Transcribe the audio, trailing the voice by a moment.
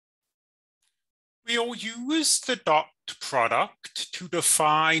We'll use the dot product to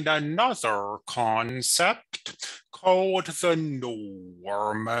define another concept called the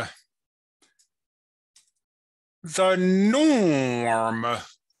norm. The norm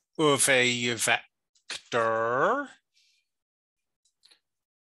of a vector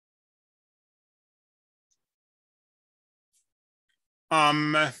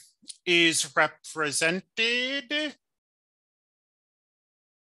is represented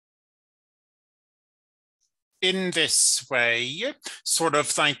in this way, sort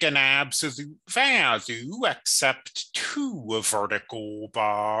of like an absolute value, except two vertical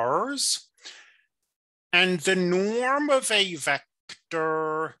bars. And the norm of a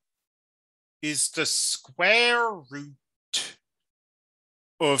vector is the square root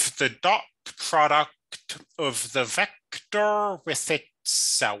of the dot product of the vector with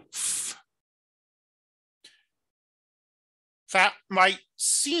itself. That might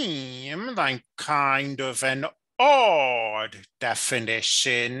seem like kind of an odd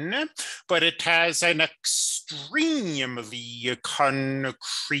definition, but it has an extremely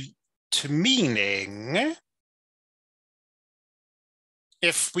concrete meaning.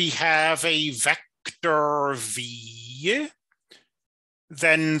 If we have a vector v,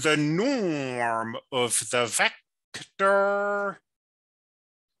 then the norm of the vector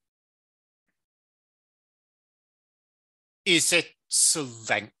is its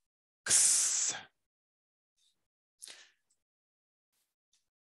length.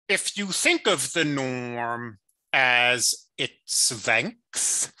 If you think of the norm as its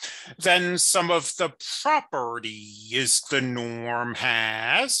length, then some of the properties the norm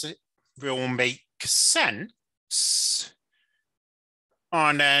has will make sense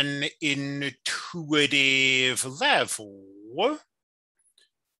on an intuitive level.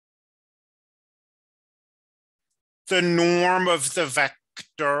 The norm of the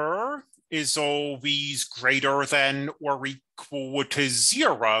vector is always greater than or equal to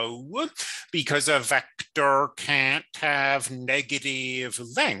 0 because a vector can't have negative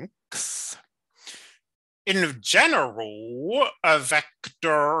length. In general, a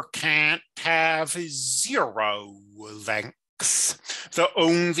vector can't have 0 length. The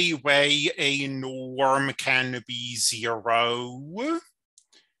only way a norm can be 0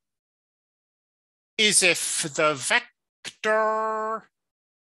 is if the vector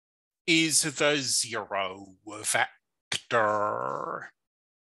is the 0 vector.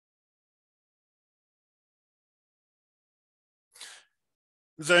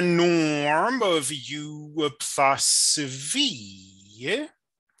 The norm of u plus v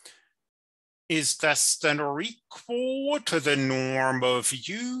is less than or equal to the norm of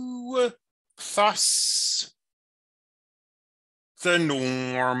u plus the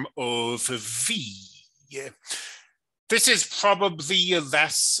norm of v. This is probably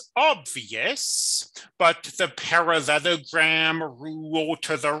less obvious, but the parallelogram rule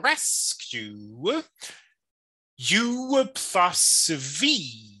to the rescue. U plus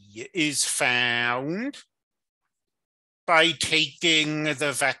v is found by taking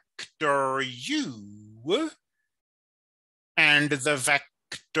the vector u and the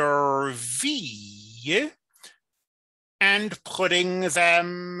vector v and putting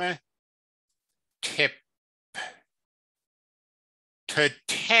them tip to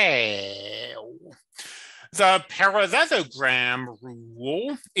tail. The parallelogram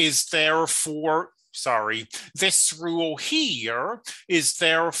rule is therefore, this rule here is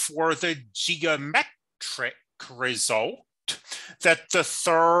therefore the geometric result that the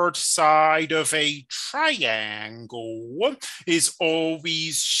third side of a triangle is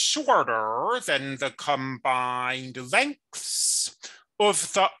always shorter than the combined lengths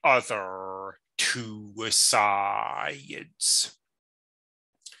of the other two sides.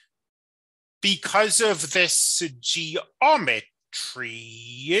 Because of this geometry,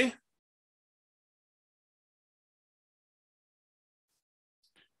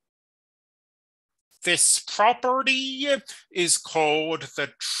 this property is called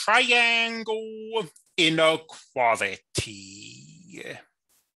the triangle inequality.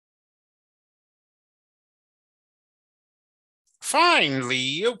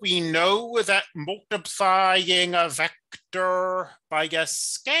 Finally, we know that multiplying a vector by a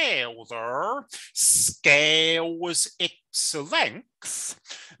scalar scales its length.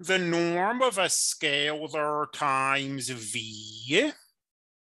 The norm of a scalar times v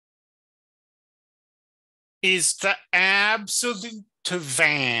is the absolute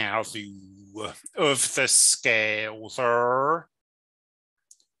value of the scalar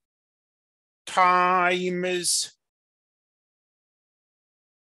times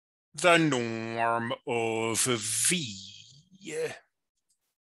the norm of v.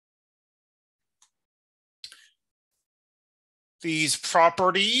 These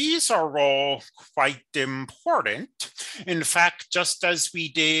properties are all quite important. In fact, just as we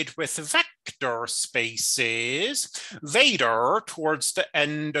did with vector spaces, later, towards the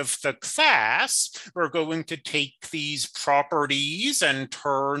end of the class, we're going to take these properties and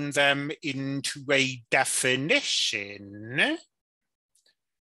turn them into a definition.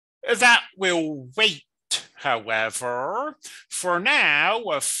 That will wait, however. For now,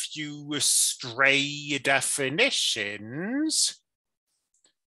 a few stray definitions.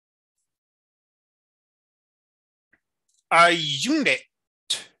 A unit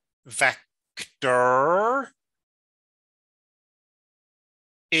vector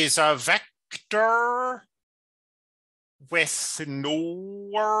is a vector with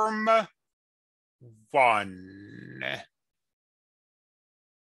norm 1.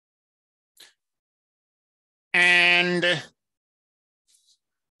 And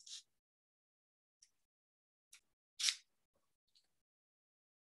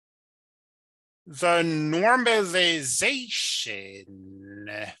the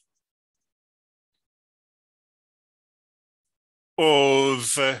normalization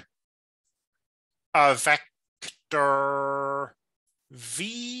of a vector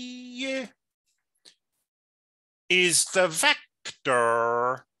V is the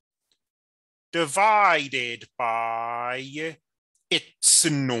vector divided by its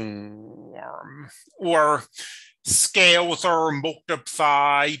norm, or scales are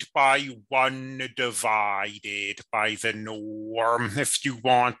multiplied by 1 divided by the norm, if you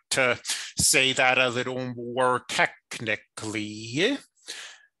want to say that a little more technically.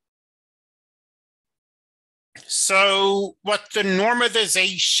 So what the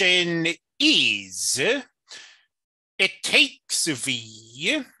normalization is, it takes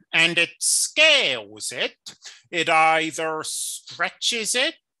V and it scales it. It either stretches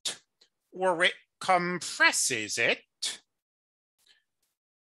it or it compresses it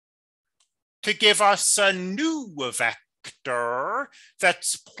to give us a new vector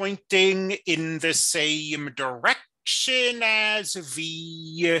that's pointing in the same direction as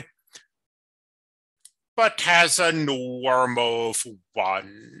V, but has a norm of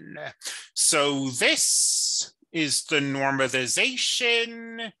 1. So this is the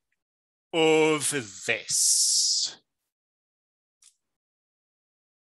normalization of this.